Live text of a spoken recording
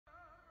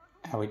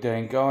How we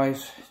doing,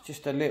 guys?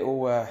 Just a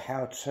little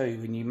how-to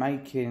when you're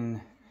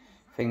making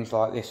things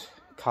like this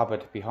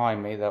cupboard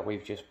behind me that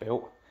we've just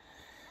built,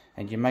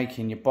 and you're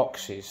making your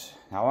boxes.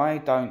 Now, I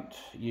don't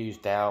use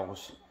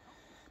dowels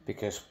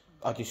because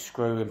I just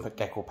screw and put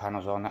decal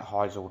panels on. That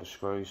hides all the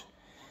screws.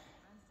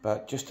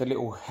 But just a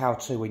little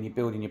how-to when you're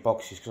building your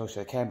boxes, because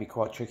also they can be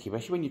quite tricky,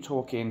 especially when you're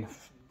talking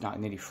like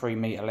nearly 3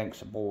 metre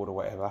lengths of board or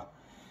whatever.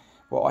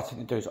 What I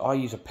tend to do is I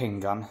use a pin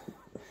gun.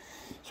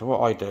 So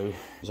what I do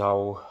is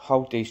I'll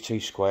hold these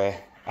two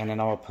square, and then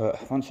I'll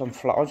put, once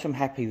I'm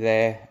happy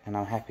there and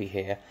I'm happy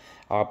here,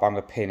 I'll bung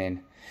a pin in,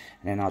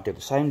 and then I'll do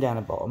the same down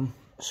the bottom,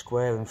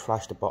 square and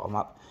flush the bottom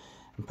up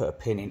and put a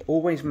pin in.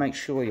 Always make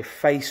sure your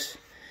face,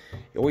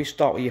 you always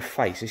start with your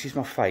face. This is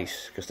my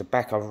face because the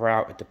back I've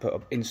routed to put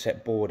an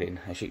inset board in.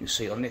 As you can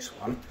see on this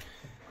one,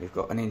 we've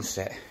got an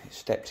inset, it's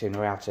stepped in,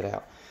 routed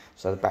out,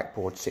 so the back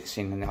board sits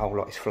in and the whole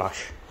lot is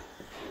flush.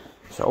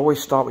 So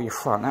always start with your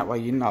front, that way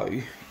you know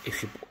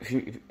if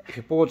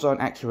your boards aren't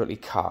accurately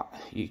cut,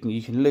 you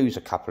can lose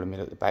a couple of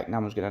mil at the back, no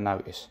one's going to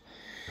notice.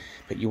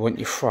 But you want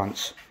your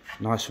fronts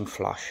nice and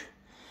flush.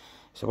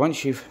 So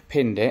once you've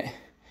pinned it,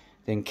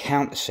 then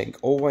countersink,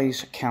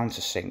 always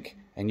countersink,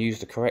 and use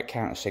the correct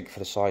countersink for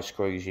the size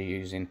screws you're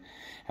using,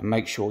 and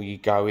make sure you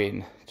go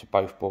in to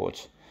both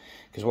boards.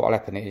 Because what will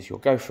happen is you'll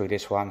go through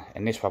this one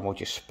and this one will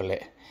just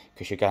split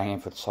because you're going in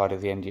for the side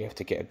of the end. You have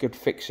to get a good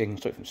fixing,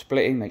 stop it from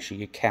splitting, make sure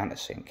you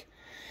countersink.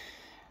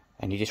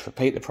 And you just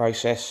repeat the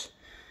process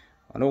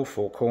on all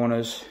 4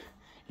 corners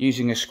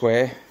using a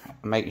square,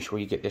 making sure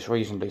you get this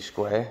reasonably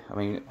square. I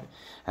mean,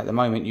 at the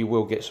moment you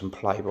will get some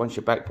play, but once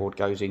your backboard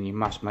goes in, you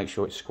must make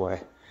sure it's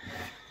square.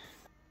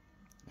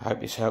 I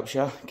hope this helps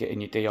you getting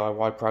your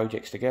DIY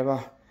projects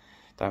together.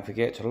 Don't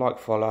forget to like,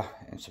 follow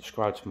and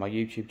subscribe to my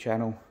YouTube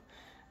channel,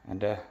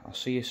 and I'll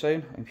see you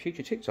soon in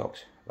future TikToks.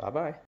 Bye bye.